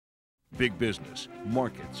big business,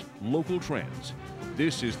 markets, local trends.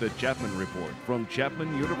 This is the Chapman Report from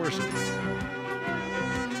Chapman University.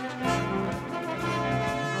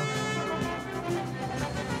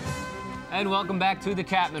 And welcome back to the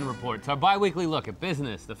Chapman Report. It's our bi-weekly look at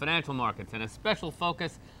business, the financial markets, and a special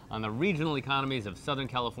focus on the regional economies of Southern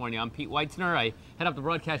California. I'm Pete Weitzner. I head up the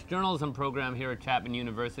broadcast journalism program here at Chapman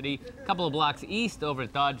University. A couple of blocks east over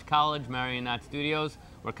at Dodge College, Marionette Studios.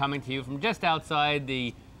 We're coming to you from just outside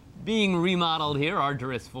the being remodeled here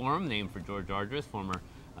Argyris Forum, named for George Argyris, former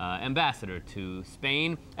ambassador to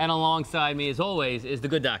Spain. And alongside me, as always, is the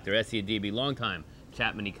good doctor, Esmael Adibi, longtime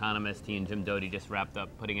Chapman economist. He and Jim Doty just wrapped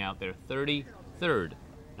up putting out their 33rd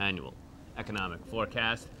annual economic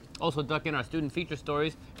forecast. Also duck in our student feature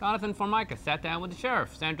stories. Jonathan Formica sat down with the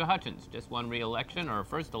Sherriff Sandra Hutchens, just won re-election, or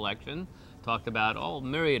first election, talked about all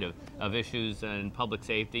myriad of issues in public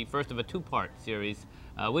safety. First of a two-part series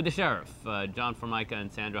with the Sheriff, John Formica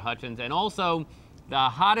and Sandra Hutchens, and also the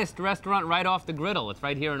hottest restaurant right off the griddle. It's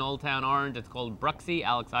right here in Old Town Orange. It's called Bruxie.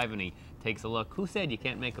 Alex Ivany takes a look. Who said you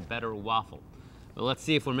can't make a better waffle? Well, let's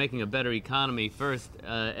see if we're making a better economy first,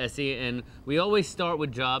 Essie, and we always start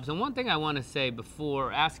with jobs. And one thing I want to say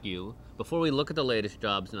before we look at the latest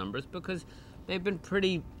jobs numbers, because they've been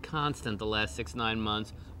pretty constant the last 6-9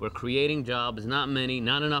 months. We're creating jobs, not many,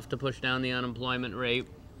 not enough to push down the unemployment rate.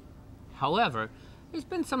 However, there's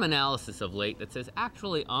been some analysis of late that says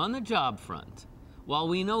actually on the job front, while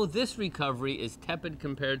we know this recovery is tepid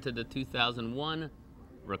compared to the 2001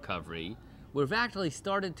 recovery, we've actually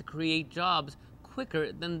started to create jobs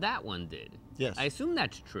quicker than that one did. Yes. I assume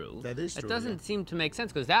that's true. That is true. It doesn't seem to make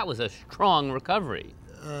sense because that was a strong recovery.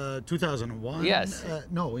 2001? Yes.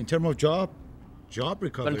 No, in terms of job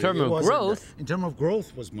recovery. But in terms of growth? In terms of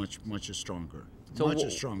growth was much stronger. So much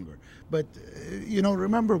stronger. But, you know,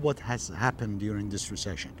 remember what has happened during this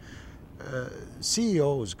recession.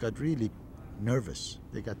 CEOs got really nervous.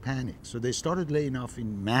 They got panicked. So they started laying off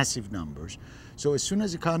in massive numbers. So as soon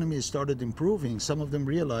as the economy started improving, some of them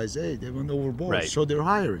realized, hey, they went overboard. Right. So they're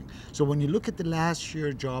hiring. So when you look at the last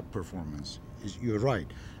year job performance, you're right.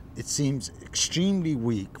 It seems extremely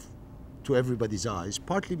weak to everybody's eyes,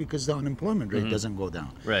 partly because the unemployment rate doesn't go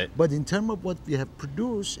down. Right. But in terms of what we have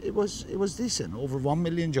produced, it was decent. Over 1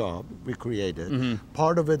 million jobs we created.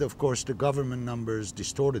 Part of it, of course, the government numbers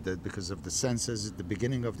distorted it because of the census at the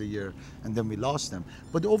beginning of the year, and then we lost them.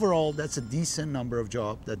 But overall, that's a decent number of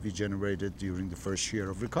jobs that we generated during the first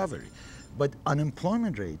year of recovery. But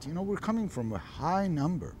unemployment rate, you know, we're coming from a high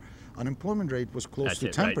number. Unemployment rate was close to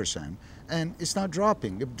 10%, right? And it's not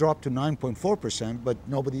dropping. It dropped to 9.4%, but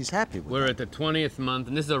nobody's happy with it. We're at the 20th month,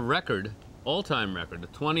 and this is a record, all-time record, the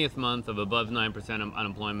 20th month of above 9%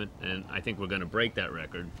 unemployment, and I think we're going to break that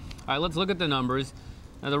record. All right, let's look at the numbers.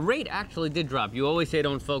 Now, the rate actually did drop. You always say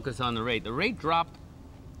don't focus on the rate. The rate dropped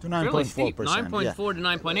to 9.4%. 9.4 to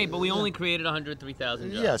 9.8, but we only created 103,000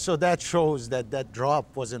 jobs. Yeah, so that shows that that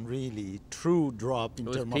drop wasn't really true drop in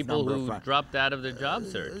terms of number of people who dropped out of their job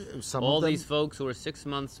search. All these folks who are 6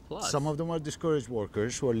 months plus. Some of them are discouraged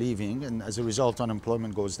workers who are leaving, and as a result,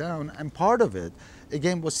 unemployment goes down. And part of it,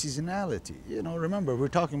 again, was seasonality. You know, remember, we're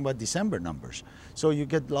talking about December numbers. So you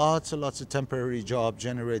get lots and lots of temporary jobs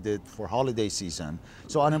generated for holiday season.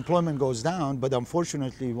 So unemployment goes down, but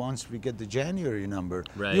unfortunately, once we get the January number,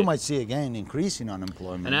 you might see again increase in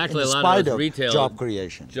unemployment. And actually, in a lot of those of retail job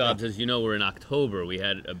creation. Jobs, as you know, were in October. We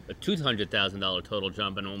had a $200,000 total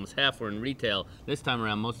jump, and almost half were in retail. This time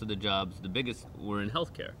around, most of the jobs, the biggest, were in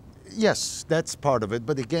healthcare. Yes, that's part of it.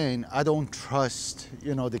 But again, I don't trust,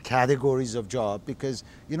 you know, the categories of job because,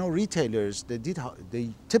 you know, retailers,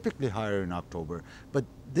 they typically hire in October, but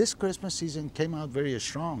this Christmas season came out very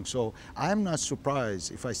strong. So I'm not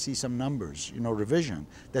surprised if I see some numbers, you know, revision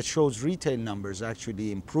that shows retail numbers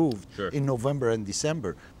actually improved in November and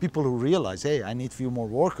December. People who realize, hey, I need a few more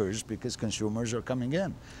workers because consumers are coming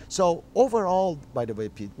in. So overall, by the way,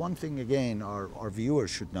 Pete, one thing again, our viewers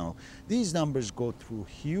should know, these numbers go through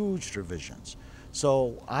huge revisions.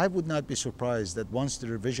 So I would not be surprised that once the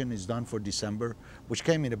revision is done for December, which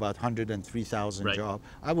came in about 103,000 jobs,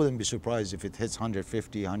 I wouldn't be surprised if it hits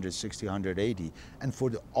 150, 160, 180. And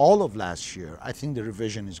for all of last year, I think the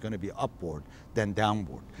revision is going to be upward than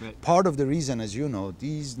downward. Part of the reason, as you know,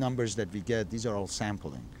 these numbers that we get, these are all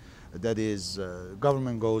sampling. That is,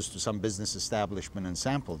 government goes to some business establishment and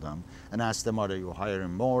sample them and ask them, are you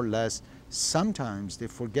hiring more, less? Sometimes they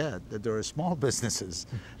forget that there are small businesses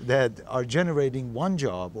that are generating one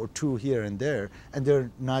job or two here and there, and they're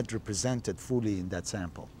not represented fully in that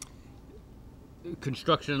sample.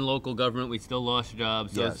 Construction and local government, we still lost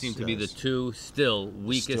jobs. Those seem to be the two still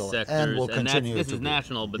weakest sectors. And will continue this to is be.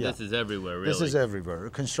 national, but this is everywhere, really. This is everywhere.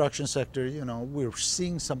 Construction sector, you know, we're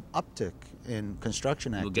seeing some uptick in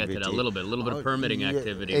construction activity. We'll get to that a little bit of permitting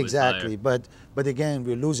activity. Exactly, but again,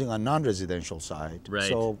 we're losing on non-residential side. Right.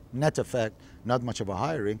 So net effect, not much of a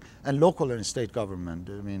hiring. And local and state government,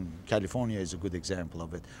 I mean, California is a good example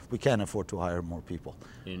of it. We can't afford to hire more people.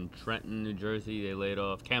 In Trenton, New Jersey, they laid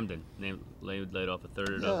off, Camden, they laid off a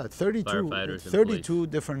third of 32, firefighters. 32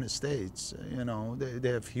 different states, you know, they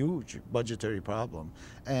have huge budgetary problem.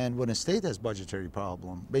 And when a state has budgetary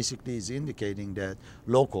problem, basically is indicating that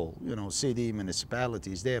local, you know, city,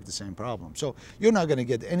 municipalities, they have the same problem. So you're not going to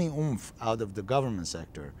get any oomph out of the government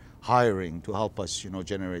sector hiring to help us, you know,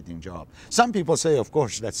 generating job. Some people say, of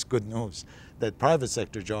course, that's good news, that private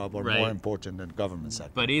sector jobs are more important than government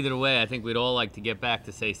sector. But either way, I think we'd all like to get back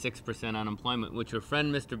to, say, 6% unemployment, which your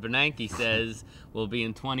friend Mr. Bernanke says will be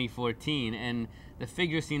in 2014. And the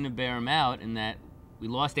figures seem to bear him out in that we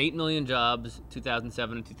lost 8 million jobs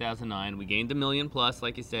 2007 and 2009. We gained 1 million plus,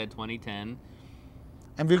 like you said, 2010.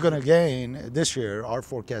 And we're going to gain, this year, our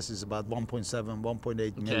forecast is about 1.7,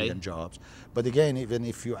 1.8 million jobs. But again, even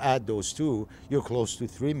if you add those two, you're close to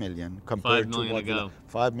 3 million compared 5 million to what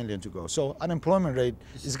 5 million to go. So unemployment rate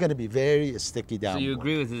is going to be very sticky downward. So you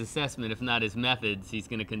agree with his assessment, if not his methods, he's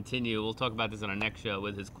going to continue. We'll talk about this on our next show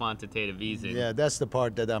with his quantitative easing. Yeah, that's the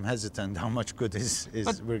part that I'm hesitant how much good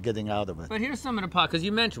we're getting out of it. But here's some of the part, because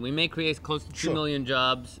you mentioned we may create close to 2 million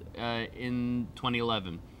jobs in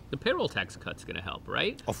 2011. The payroll tax cut's going to help,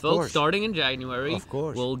 right? Of Folks, course. starting in January, of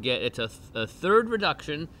course. will get a third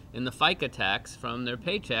reduction in the FICA tax from their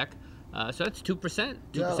paycheck. So that's 2%.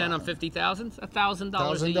 2% on 50,000,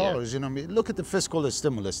 $1,000 a year. $1,000, you know, look at the fiscal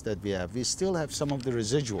stimulus that we have. We still have some of the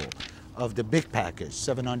residual of the big package,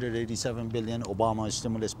 787 billion Obama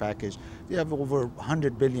stimulus package. We have over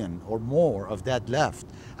 100 billion or more of that left.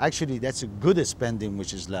 Actually, that's a good spending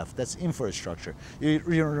which is left. That's infrastructure. You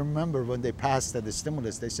remember when they passed the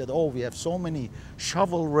stimulus, they said, oh, we have so many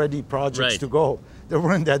shovel-ready projects to go. There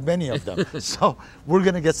weren't that many of them. So we're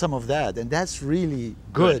going to get some of that. And that's really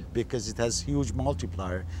good because it has huge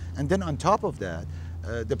multiplier. And then on top of that,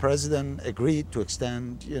 the president agreed to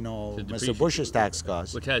extend, you know, Mr. Bush's tax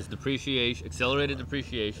cuts, which has depreciation, accelerated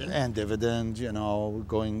depreciation, and dividend, you know,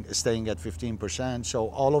 staying at 15%. So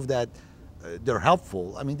all of that, they're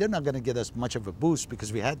helpful. I mean, they're not going to get us much of a boost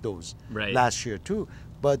because we had those last year too.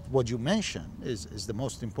 But what you mentioned is the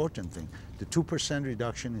most important thing: the 2%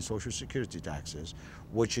 reduction in Social Security taxes,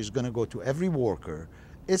 which is going to go to every worker.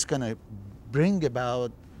 It's going to bring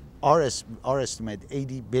about our estimate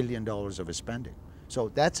 $80 billion of spending. So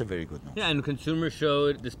that's a very good news. Yeah, and consumers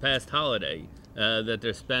showed this past holiday that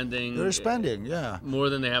they're spending. More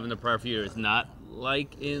than they have in the prior few years. Not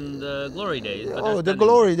like in the glory days. But the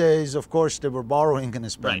glory days, of course, they were borrowing and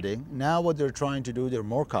spending. Now what they're trying to do, they're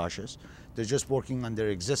more cautious. They're just working on their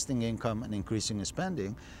existing income and increasing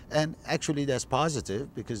spending. And actually that's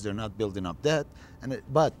positive because they're not building up debt.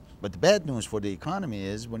 But the bad news for the economy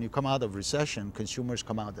is when you come out of recession, consumers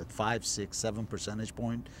come out at 5, 6, 7 percentage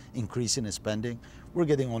point increase in spending. We're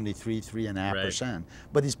getting only 3.5%.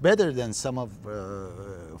 But it's better than some of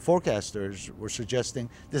forecasters were suggesting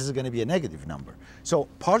this is going to be a negative number. So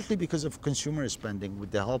partly because of consumer spending,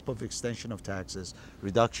 with the help of extension of taxes,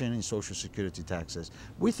 reduction in Social Security taxes,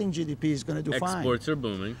 we think GDP is going to do fine. Exports are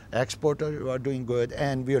booming. Exports are doing good,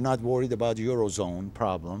 and we are not worried about Eurozone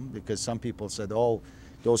problem because some people said, oh,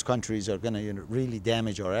 those countries are going to really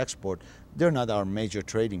damage our export. They're not our major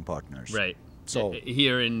trading partners. Right. So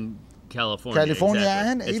here in California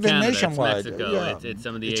and it's even Canada, nationwide. it's Mexico, it's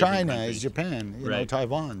some of the Asian China, countries. it's Japan, you know,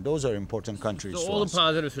 Taiwan. Those are important countries. So all the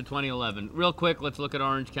positives for 2011. Real quick, let's look at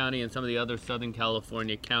Orange County and some of the other Southern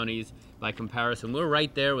California counties by comparison. We're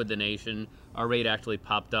right there with the nation. Our rate actually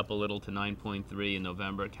popped up a little to 9.3 in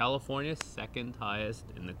November. California, second highest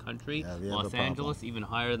in the country. Los Angeles, even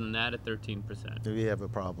higher than that at 13%. We have a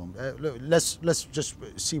problem. Let's just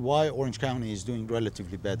see why Orange County is doing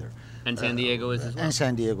relatively better. And San Diego is as well. And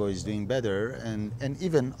San Diego is doing better. And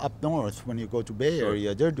even up north, when you go to Bay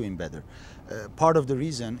Area, they're doing better. Part of the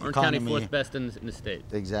reason Orange economy, County fourth best in the state.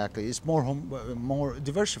 Exactly. It's more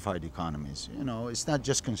diversified economies. You know, it's not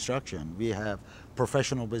just construction. We have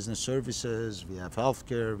professional business services, we have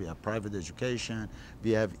healthcare, we have private education,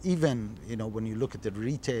 we have even, you know, when you look at the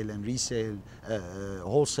retail and resale,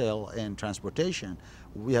 wholesale and transportation,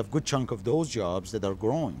 we have a good chunk of those jobs that are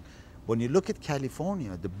growing. When you look at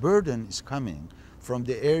California, the burden is coming from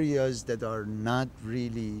the areas that are not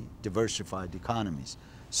really diversified economies.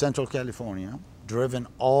 Central California, driven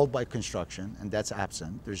all by construction, and that's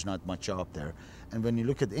absent. There's not much job there. And when you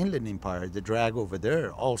look at the Inland Empire, the drag over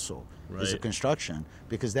there also is a construction,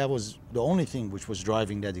 because that was the only thing which was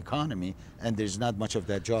driving that economy, and there's not much of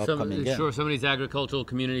that job coming in. Sure, some of these agricultural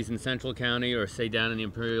communities in Central County, or say down in the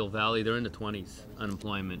Imperial Valley, they're in the 20s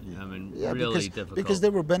unemployment. I mean, really difficult. Because they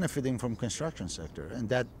were benefiting from construction sector, and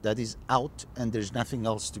that is out, and there's nothing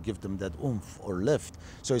else to give them that oomph or lift.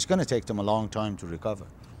 So it's going to take them a long time to recover.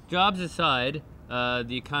 Jobs aside,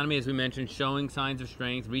 the economy, as we mentioned, showing signs of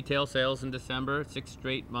strength. Retail sales in December, 6th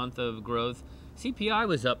straight month of growth. CPI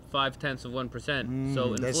was up 0.5%.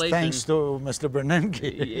 So inflation. That's thanks to Mr.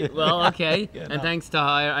 Bernanke. Well, okay, and thanks to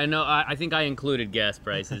higher. I think I included gas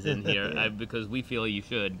prices in here because we feel you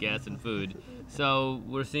should, gas and food. So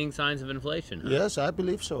we're seeing signs of inflation. Huh? Yes, I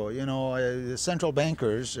believe so. You know, the central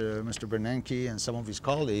bankers, Mr. Bernanke and some of his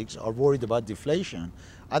colleagues, are worried about deflation.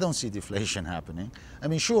 I don't see deflation happening. I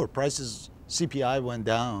mean, sure, prices. CPI went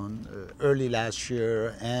down early last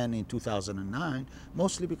year and in 2009,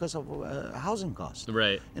 mostly because of housing costs.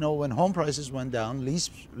 Right. You know, when home prices went down,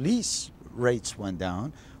 lease rates went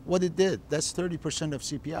down. What it did, that's 30% of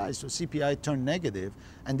CPI. So CPI turned negative,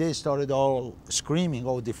 and they started all screaming,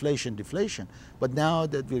 oh, deflation, deflation. But now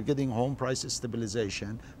that we're getting home prices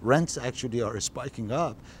stabilization, rents actually are spiking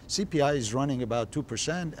up, CPI is running about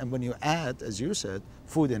 2%, and when you add, as you said,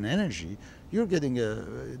 food and energy, you're getting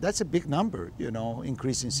that's a big number, you know,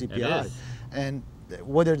 increase in CPI. And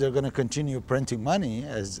whether they're going to continue printing money,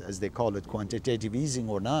 as they call it, quantitative easing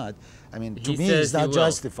or not, I mean, to me, it's not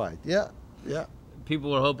justified. Yeah.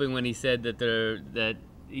 People were hoping when he said that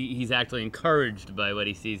he's actually encouraged by what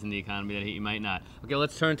he sees in the economy that he might not. Okay,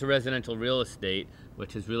 let's turn to residential real estate,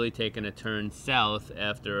 which has really taken a turn south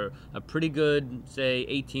after a pretty good, say,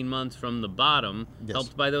 18 months from the bottom,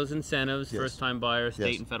 helped by those incentives, first-time buyers,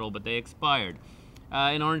 state and federal, but they expired.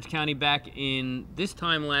 In Orange County back in this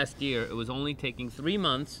time last year, it was only taking 3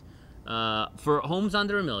 months for homes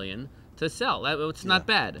under $1 million to sell. It's not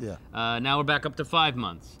bad. Now we're back up to 5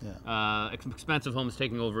 months. Expensive homes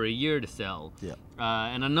taking over a year to sell.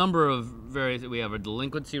 And a number of various, we have a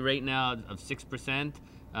delinquency rate now of 6%.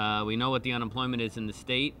 We know what the unemployment is in the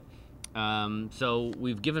state. So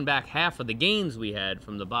we've given back half of the gains we had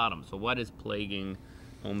from the bottom. So what is plaguing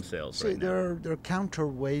home sales right now? There are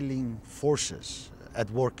countervailing forces at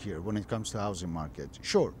work here when it comes to housing market.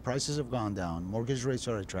 Sure, prices have gone down, mortgage rates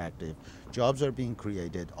are attractive, jobs are being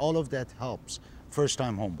created. All of that helps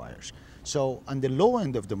first-time home buyers. So on the low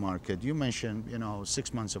end of the market, you mentioned,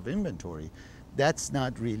 6 months of inventory. That's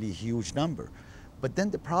not really a huge number. But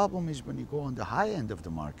then the problem is when you go on the high end of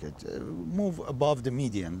the market, move above the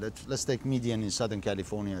median. Let's take median in Southern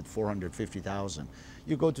California at 450,000.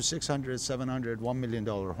 You go to 600, 700, $1 million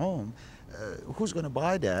home. Who's going to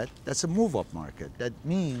buy that? That's a move-up market. That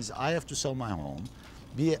means I have to sell my home.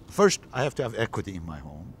 First, I have to have equity in my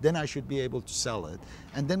home. Then I should be able to sell it,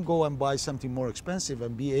 and then go and buy something more expensive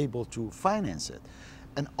and be able to finance it.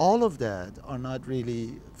 And all of that are not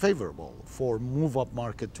really favorable for move-up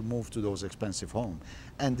market to move to those expensive homes.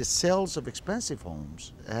 And the sales of expensive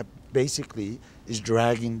homes basically is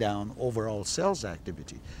dragging down overall sales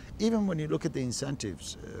activity. Even when you look at the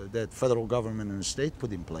incentives that federal government and the state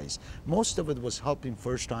put in place, most of it was helping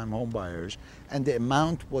first-time home buyers, and the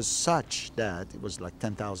amount was such that it was like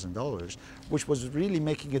 $10,000, which was really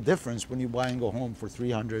making a difference when you're buying a home for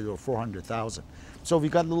 $300,000 or $400,000. So we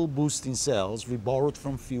got a little boost in sales. We borrowed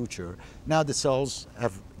from Future. Now the sales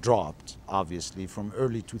have dropped, obviously, from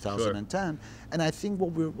early 2010. And I think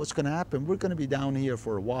what's going to happen, we're going to be down here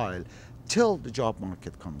for a while till the job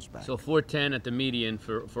market comes back. So 410 at the median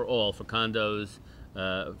for condos,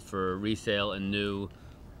 for resale and new.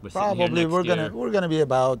 Probably we're gonna be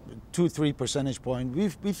about 2-3 percentage point.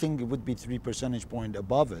 We think it would be 3 percentage point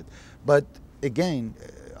above it. But again,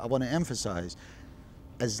 I want to emphasize,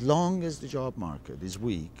 as long as the job market is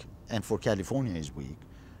weak, and for California is weak,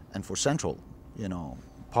 and for central,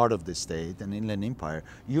 part of the state and Inland Empire,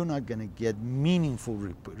 you're not going to get meaningful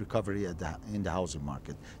recovery in the housing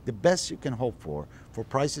market. The best you can hope for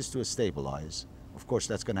prices to stabilize. Of course,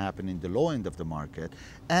 that's going to happen in the low end of the market,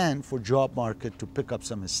 and for job market to pick up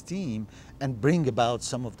some steam and bring about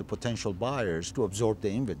some of the potential buyers to absorb the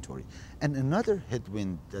inventory. And another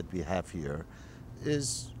headwind that we have here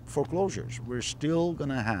is foreclosures. We're still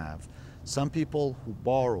going to have some people who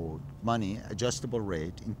borrowed money, adjustable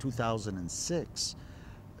rate, in 2006.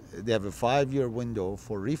 They have a 5-year window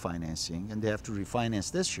for refinancing, and they have to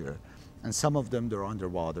refinance this year. and some of them they're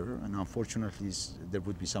underwater, and unfortunately there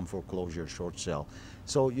would be some foreclosure, short sale.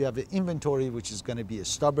 So you have an inventory which is going to be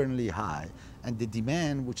stubbornly high, and the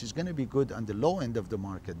demand which is going to be good on the low end of the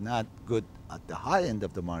market, not good at the high end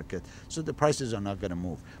of the market, so the prices are not going to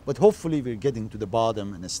move. But hopefully we're getting to the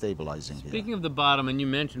bottom and stabilizing here. Speaking of the bottom, and you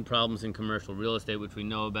mentioned problems in commercial real estate, which we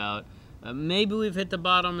know about, maybe we've hit the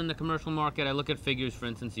bottom in the commercial market. I look at figures, for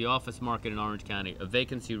instance, the office market in Orange County, a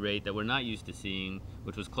vacancy rate that we're not used to seeing,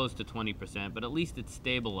 which was close to 20%, but at least it's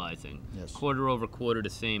stabilizing. Yes. Quarter over quarter, the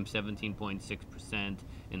same, 17.6%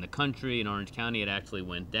 in the country. In Orange County, it actually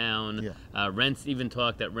went down. Yeah. Rents, even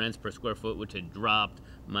talk that rents per square foot, which had dropped,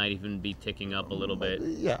 might even be ticking up a little bit.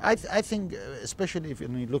 Yeah, I think, especially if you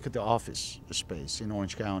look at the office space in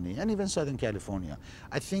Orange County and even Southern California,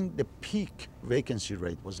 I think the peak vacancy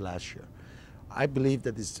rate was last year. I believe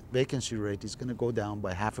that this vacancy rate is going to go down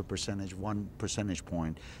by 0.5%, 1 percentage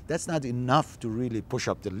point. That's not enough to really push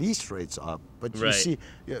up the lease rates up, but you see,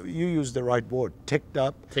 you use the right word, ticked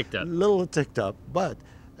up, little ticked up, but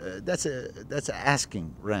that's a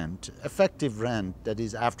asking rent. Effective rent, that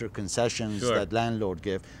is after concessions that landlord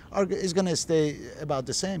give, is going to stay about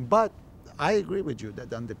the same. But I agree with you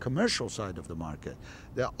that on the commercial side of the market,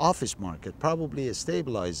 the office market probably is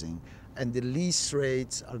stabilizing, and the lease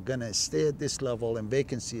rates are going to stay at this level and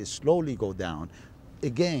vacancy is slowly go down.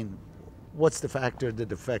 Again, what's the factor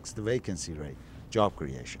that affects the vacancy rate? Job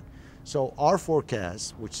creation. So our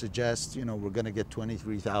forecast, which suggests, we're going to get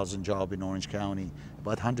 23,000 jobs in Orange County,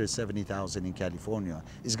 about 170,000 in California,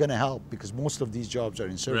 is going to help because most of these jobs are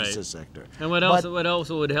in services sector. And what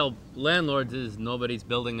also would help landlords is nobody's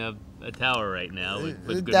building a tower right now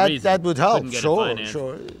with good reason. That would help,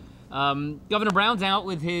 sure. Governor Brown's out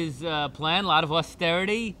with his plan, a lot of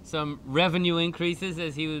austerity, some revenue increases,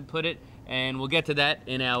 as he would put it, and we'll get to that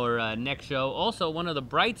in our next show. Also, one of the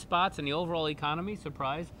bright spots in the overall economy,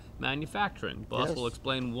 surprise, manufacturing. Boss will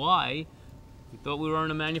explain why we thought we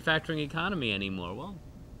weren't a manufacturing economy anymore. Well,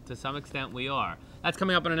 to some extent we are. That's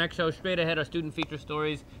coming up in our next show. Straight ahead, our student feature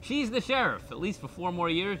stories. She's the sheriff, at least for 4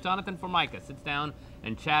 more years. Jonathan Formica sits down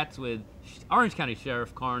and chats with Orange County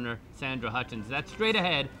Sheriff Coroner Sandra Hutchens. That's straight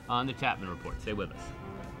ahead on the Chapman Report. Stay with us.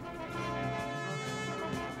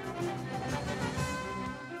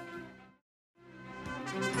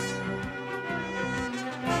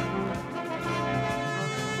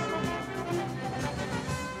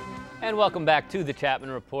 And welcome back to the Chapman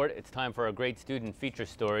Report. It's time for our great student feature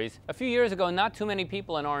stories. A few years ago, not too many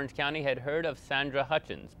people in Orange County had heard of Sandra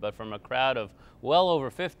Hutchens, but from a crowd of well over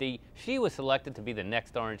 50, she was selected to be the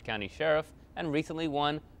next Orange County Sheriff and recently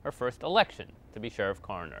won her first election to be Sheriff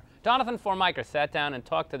Coroner. Jonathan Formica sat down and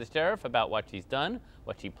talked to the Sheriff about what she's done,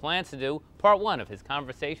 what she plans to do, part 1 of his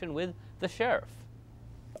conversation with the Sheriff.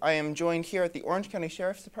 I am joined here at the Orange County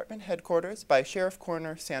Sheriff's Department headquarters by Sheriff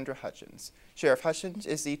Coroner Sandra Hutchens. Sheriff Hutchens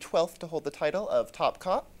is the 12th to hold the title of Top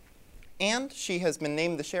Cop, and she has been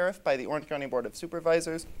named the Sheriff by the Orange County Board of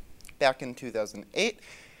Supervisors back in 2008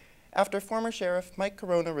 after former Sheriff Mike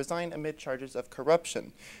Corona resigned amid charges of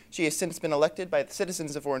corruption. She has since been elected by the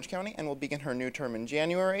citizens of Orange County and will begin her new term in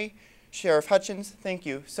January. Sheriff Hutchens, thank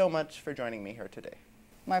you so much for joining me here today.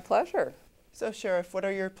 My pleasure. So, Sheriff, what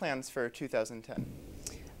are your plans for 2010?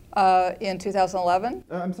 In 2011?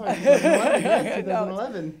 I'm sorry, 2011. Yes,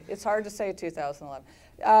 2011. No, it's hard to say 2011.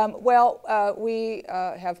 We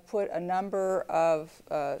have put a number of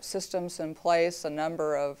systems in place, a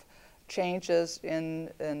number of changes in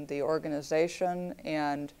the organization,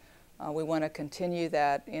 and we want to continue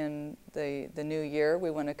that in the new year.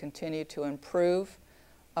 We want to continue to improve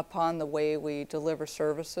upon the way we deliver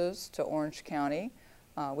services to Orange County.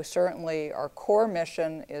 We certainly, our core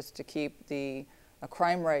mission is to keep the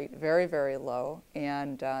crime rate very, very low,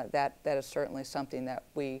 and that is certainly something that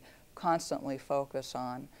we constantly focus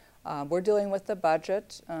on. We're dealing with the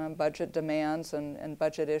budget demands and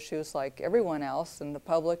budget issues like everyone else in the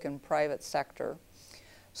public and private sector.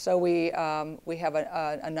 So we have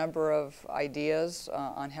a number of ideas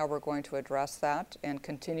on how we're going to address that and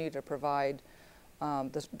continue to provide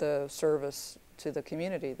the service to the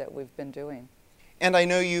community that we've been doing. And I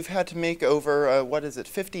know you've had to make over,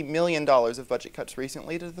 $50 million of budget cuts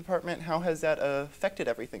recently to the department. How has that affected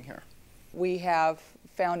everything here? We have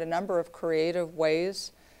found a number of creative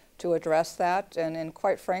ways to address that, and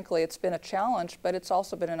quite frankly, it's been a challenge, but it's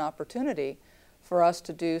also been an opportunity for us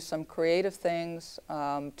to do some creative things,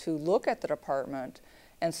 to look at the department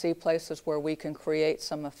and see places where we can create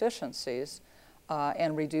some efficiencies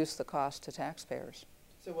and reduce the cost to taxpayers.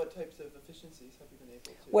 So what types of efficiencies have you been able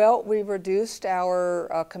to? Well, we've reduced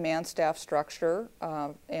our command staff structure,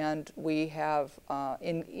 and we have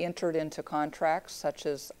entered into contracts such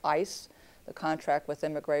as ICE the contract with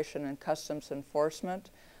Immigration and Customs Enforcement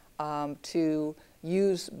to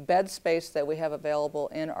use bed space that we have available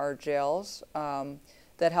in our jails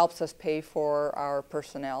that helps us pay for our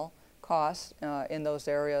personnel costs in those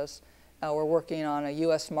areas. We're working on a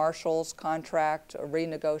U.S. Marshals contract,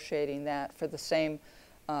 renegotiating that for the same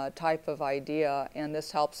type of idea, and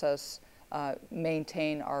this helps us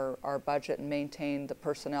maintain our budget and maintain the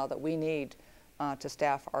personnel that we need to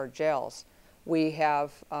staff our jails. We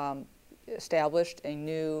have established a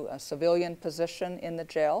new civilian position in the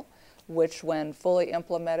jail, which when fully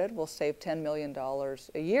implemented will save $10 million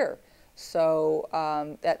a year. So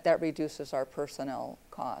that reduces our personnel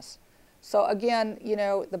costs. So again, you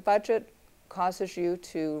know, the budget causes you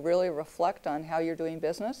to really reflect on how you're doing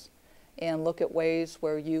business and look at ways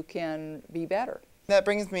where you can be better. That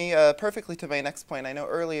brings me perfectly to my next point. I know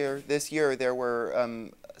earlier this year there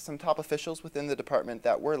were some top officials within the department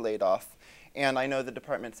that were laid off, and I know the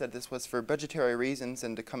department said this was for budgetary reasons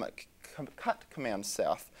and to cut command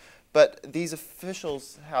staff. But these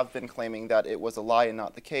officials have been claiming that it was a lie and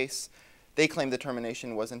not the case. They claim the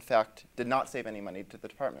termination was, in fact, did not save any money to the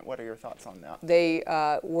department. What are your thoughts on that? They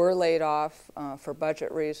were laid off for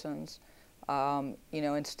budget reasons. You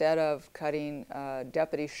know, instead of cutting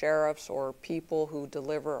deputy sheriffs or people who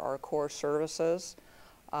deliver our core services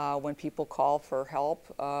when people call for help,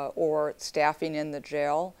 or staffing in the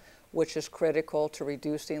jail, which is critical to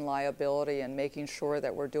reducing liability and making sure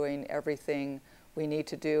that we're doing everything we need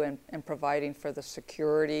to do and providing for the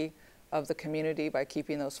security of the community by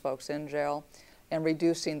keeping those folks in jail and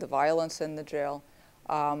reducing the violence in the jail.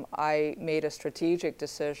 I made a strategic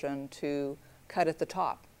decision to cut at the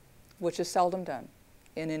top, which is seldom done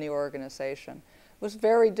in any organization. It was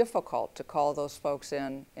very difficult to call those folks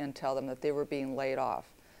in and tell them that they were being laid off.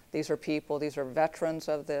 These are people, these are veterans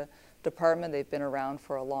of the department. They've been around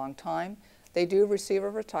for a long time. They do receive a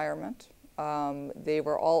retirement. They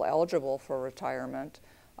were all eligible for retirement,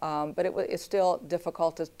 but it's still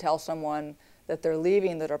difficult to tell someone that they're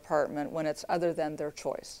leaving the department when it's other than their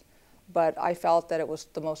choice. But I felt that it was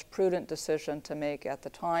the most prudent decision to make at the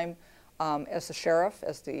time. As the sheriff,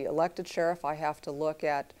 as the elected sheriff, I have to look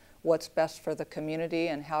at what's best for the community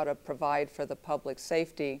and how to provide for the public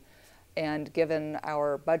safety. And given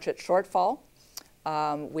our budget shortfall,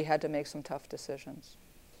 we had to make some tough decisions.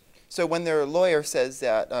 So when their lawyer says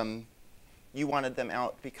that you wanted them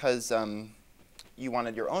out because you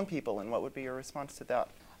wanted your own people, and what would be your response to that?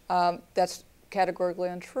 That's categorically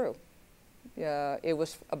untrue. It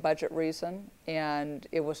was a budget reason, and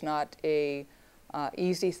it was not a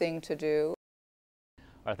easy thing to do.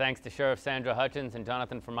 Our thanks to Sherriff Sandra Hutchens and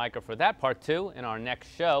Jonathan Formica for that part two. In our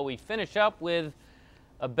next show, we finish up with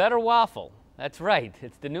a better waffle. That's right.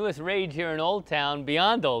 It's the newest rage here in Old Town,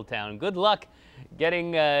 beyond Old Town. Good luck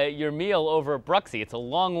getting your meal over at Bruxie. It's a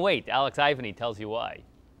long wait. Alex Ivany tells you why.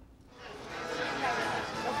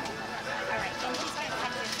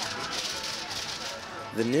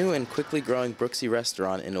 The new and quickly growing Bruxie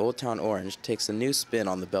restaurant in Old Town Orange takes a new spin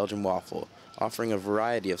on the Belgian waffle, offering a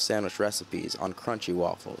variety of sandwich recipes on crunchy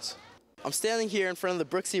waffles. I'm standing here in front of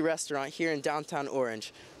the Bruxie restaurant here in downtown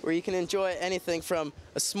Orange, where you can enjoy anything from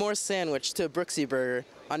a s'more sandwich to a Bruxie burger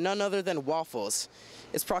on none other than waffles.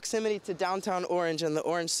 Its proximity to downtown Orange and the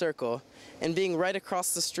Orange Circle, and being right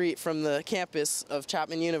across the street from the campus of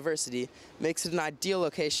Chapman University, makes it an ideal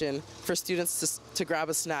location for students to grab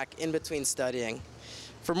a snack in between studying.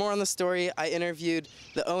 For more on the story, I interviewed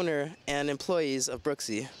the owner and employees of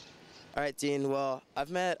Bruxie. All right, Dean, well,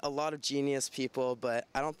 I've met a lot of genius people, but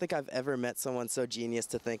I don't think I've ever met someone so genius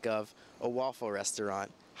to think of a waffle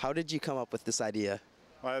restaurant. How did you come up with this idea?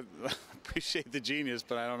 Well, I appreciate the genius,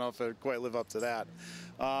 but I don't know if I'd quite live up to that.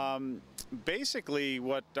 Basically,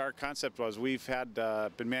 what our concept was, we've had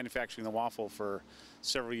been manufacturing the waffle for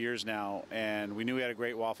several years now, and we knew we had a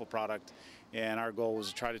great waffle product, and our goal was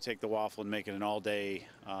to try to take the waffle and make it an all-day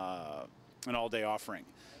offering.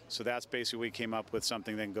 So that's basically we came up with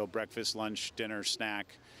something that can go breakfast, lunch, dinner,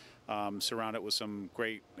 snack, surround it with some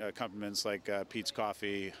great accompaniments like Pete's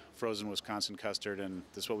coffee, frozen Wisconsin custard, and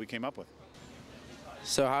this is what we came up with.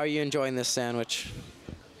 So how are you enjoying this sandwich?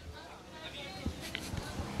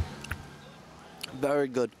 Very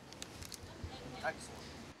good.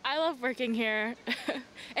 I love working here.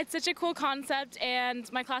 It's such a cool concept,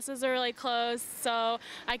 and my classes are really close, so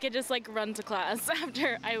I could just like run to class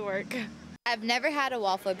after I work. I've never had a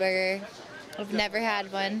waffle burger. I've never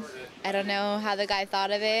had one. I don't know how the guy thought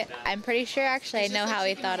of it. I'm pretty sure actually I know how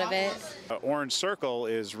he thought of it. Orange Circle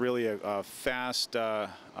is really a fast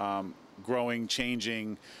growing,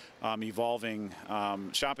 changing, evolving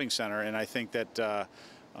shopping center, and I think that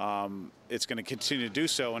It's going to continue to do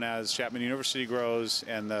so, and as Chapman University grows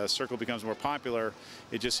and the circle becomes more popular,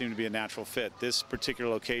 it just seemed to be a natural fit. This particular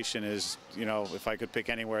location is, you know, if I could pick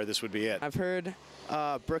anywhere, this would be it. I've heard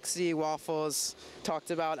Bruxie waffles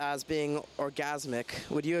talked about as being orgasmic.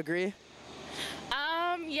 Would you agree?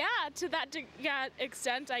 Yeah, to that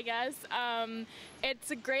extent, I guess.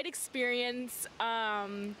 It's a great experience.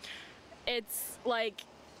 It's like,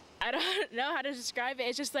 I don't know how to describe it.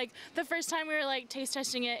 It's just like the first time we were like taste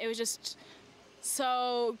testing it, it was just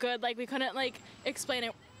so good. Like we couldn't like explain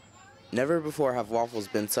it. Never before have waffles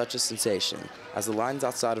been such a sensation, as the lines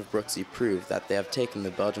outside of Bruxie prove that they have taken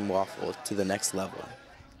the Belgian waffle to the next level.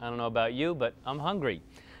 I don't know about you, but I'm hungry.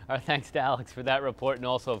 Our thanks to Alex for that report, and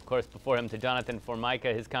also, of course, before him to Jonathan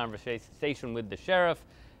Formica, his conversation with the sheriff,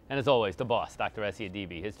 and as always, the boss, Dr. Esmael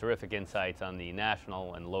Adibi, his terrific insights on the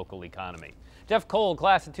national and local economy. Jeff Cole,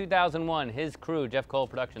 class of 2001, his crew, Jeff Cole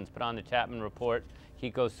Productions, put on the Chapman Report.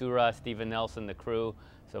 Kiko Sura, Stephen Nelson, the crew.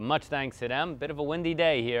 So much thanks to them. Bit of a windy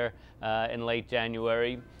day here in late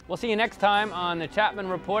January. We'll see you next time on the Chapman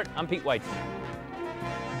Report. I'm Pete Weitzner.